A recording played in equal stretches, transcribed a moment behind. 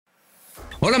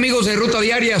Hola amigos de Ruta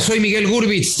Diaria, soy Miguel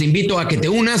Gurbitz. Te invito a que te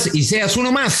unas y seas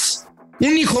uno más,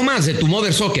 un hijo más de tu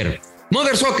Mother Soccer.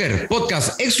 Mother Soccer,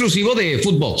 podcast exclusivo de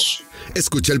Footbox.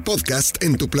 Escucha el podcast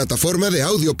en tu plataforma de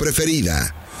audio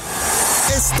preferida.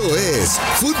 Esto es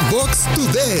Footbox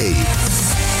Today.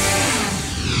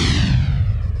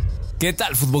 ¿Qué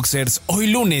tal, Footboxers? Hoy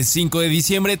lunes 5 de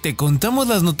diciembre te contamos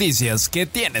las noticias que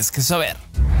tienes que saber.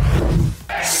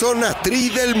 Zona Tri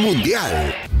del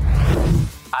Mundial.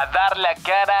 A dar la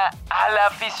cara a la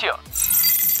afición.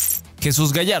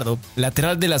 Jesús Gallardo,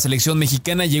 lateral de la selección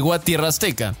mexicana, llegó a tierra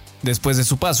azteca después de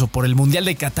su paso por el Mundial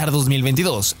de Qatar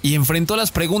 2022 y enfrentó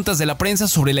las preguntas de la prensa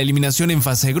sobre la eliminación en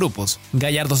fase de grupos.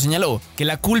 Gallardo señaló que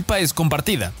la culpa es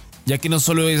compartida, ya que no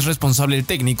solo es responsable el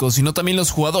técnico, sino también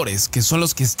los jugadores, que son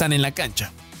los que están en la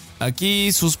cancha.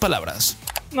 Aquí sus palabras.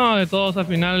 No, de todos al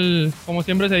final, como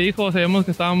siempre se dijo, sabemos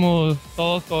que estábamos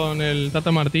todos con el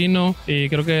Tata Martino y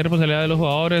creo que es responsabilidad de los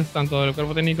jugadores, tanto del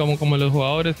cuerpo técnico como de los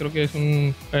jugadores, creo que es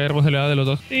una responsabilidad de los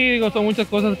dos. Sí, digo, son muchas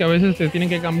cosas que a veces se tienen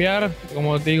que cambiar,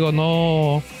 como te digo,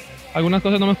 no... Algunas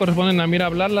cosas no me corresponden a mí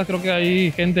hablarlas, creo que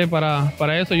hay gente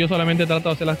para eso, yo solamente trato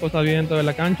de hacer las cosas bien dentro de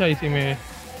la cancha y si me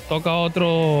toca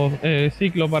otro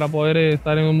ciclo para poder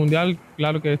estar en un mundial,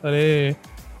 claro que estaré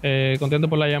contento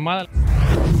por la llamada.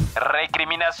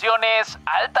 Recriminaciones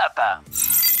al Tata.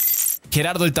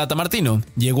 Gerardo el Tata Martino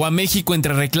llegó a México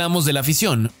entre reclamos de la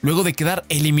afición, luego de quedar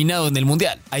eliminado en el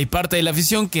Mundial. Hay parte de la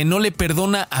afición que no le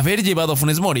perdona haber llevado a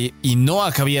Funes Mori y no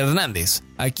a Javier Hernández.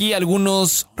 Aquí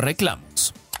algunos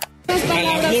reclamos. A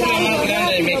la burla más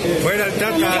grande de México. Fuera el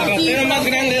Tata. El ratero más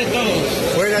grande de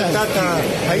todos. Fuera el Tata.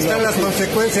 Ahí están las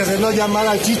consecuencias de no llamar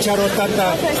al Chícharo,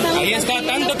 Tata. Ahí está,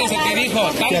 tanto que se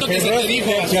te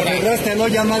dijo, Te aferraste a no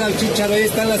llamar al Chícharo, ahí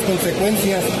están las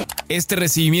consecuencias. Este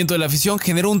recibimiento de la afición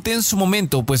generó un tenso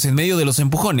momento, pues en medio de los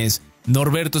empujones,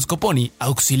 Norberto Scoponi,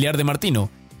 auxiliar de Martino,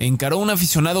 encaró a un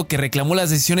aficionado que reclamó las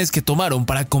decisiones que tomaron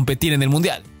para competir en el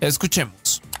Mundial.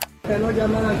 Escuchemos. No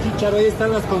llamar al Chícharo, ahí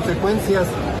están las consecuencias.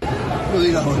 No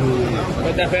digas boludo.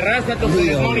 Pues te aferraste a tu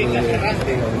Mori, te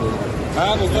aferraste.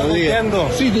 Ah, me estás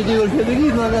golpeando. Sí, te estoy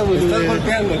golpeando. No hagas, me estás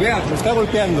golpeando, vea, me está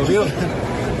golpeando, ¿vio? Me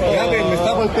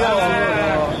está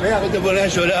golpeando. Vea. No te pones a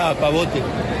llorar, pavote.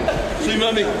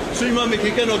 Soy más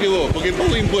mexicano que vos, porque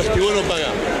pago impuestos y vos no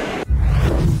pagás.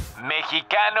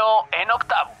 Mexicano en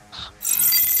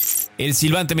octavos. El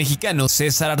silbante mexicano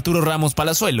César Arturo Ramos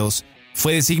Palazuelos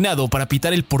fue designado para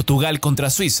pitar el Portugal contra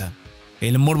Suiza.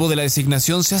 El morbo de la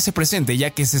designación se hace presente ya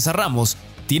que César Ramos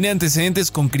tiene antecedentes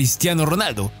con Cristiano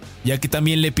Ronaldo, ya que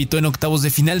también le pitó en octavos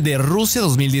de final de Rusia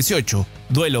 2018,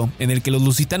 duelo en el que los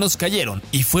lusitanos cayeron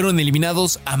y fueron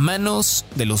eliminados a manos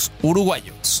de los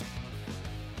uruguayos.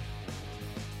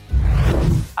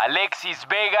 Alexis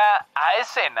Vega a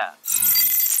escena.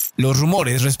 Los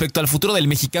rumores respecto al futuro del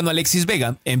mexicano Alexis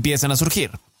Vega empiezan a surgir.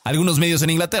 Algunos medios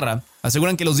en Inglaterra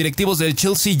aseguran que los directivos del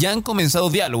Chelsea ya han comenzado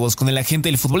diálogos con el agente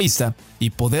del futbolista y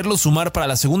poderlo sumar para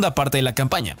la segunda parte de la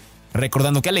campaña,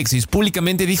 recordando que Alexis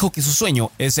públicamente dijo que su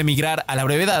sueño es emigrar a la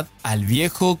brevedad al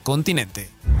viejo continente.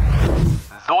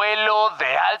 Duelo de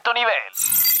alto nivel.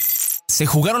 Se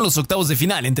jugaron los octavos de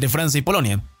final entre Francia y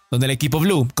Polonia, donde el equipo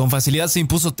blue con facilidad se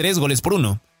impuso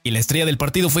 3-1, y la estrella del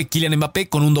partido fue Kylian Mbappé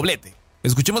con un doblete.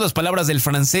 Escuchemos las palabras del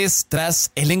francés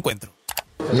tras el encuentro.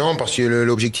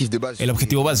 El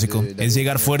objetivo básico es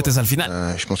llegar fuertes al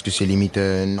final.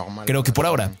 Creo que por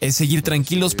ahora es seguir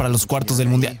tranquilos para los cuartos del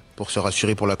Mundial.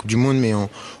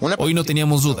 Hoy no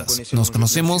teníamos dudas, nos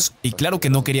conocemos y claro que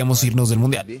no queríamos irnos del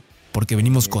Mundial, porque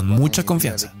venimos con mucha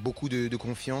confianza.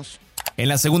 En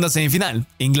la segunda semifinal,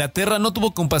 Inglaterra no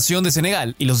tuvo compasión de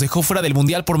Senegal y los dejó fuera del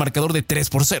Mundial por marcador de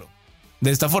 3-0.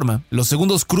 De esta forma, los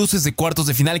segundos cruces de cuartos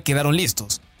de final quedaron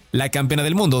listos. La campeona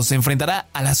del mundo se enfrentará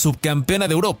a la subcampeona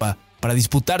de Europa para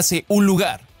disputarse un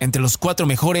lugar entre los 4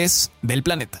 mejores del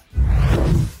planeta.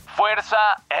 Fuerza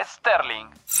Sterling.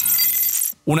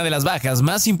 Una de las bajas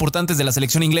más importantes de la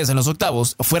selección inglesa en los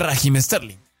octavos fue Raheem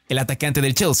Sterling. El atacante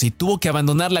del Chelsea tuvo que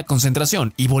abandonar la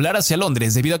concentración y volar hacia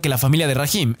Londres debido a que la familia de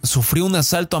Raheem sufrió un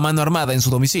asalto a mano armada en su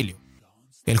domicilio.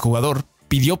 El jugador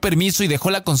pidió permiso y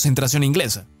dejó la concentración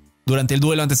inglesa. Durante el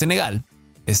duelo ante Senegal,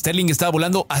 Sterling estaba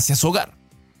volando hacia su hogar.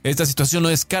 Esta situación no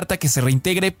descarta que se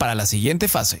reintegre para la siguiente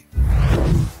fase.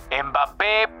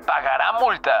 Mbappé pagará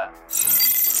multa.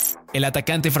 El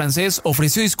atacante francés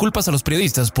ofreció disculpas a los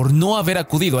periodistas por no haber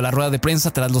acudido a la rueda de prensa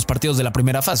tras los partidos de la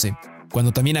primera fase,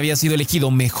 cuando también había sido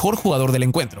elegido mejor jugador del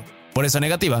encuentro. Por esa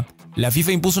negativa, la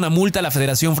FIFA impuso una multa a la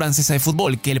Federación Francesa de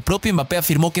Fútbol que el propio Mbappé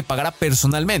afirmó que pagará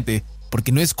personalmente,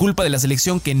 porque no es culpa de la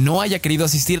selección que no haya querido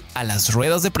asistir a las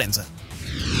ruedas de prensa.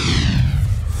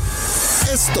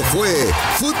 Esto fue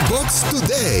Footbox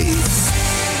Today.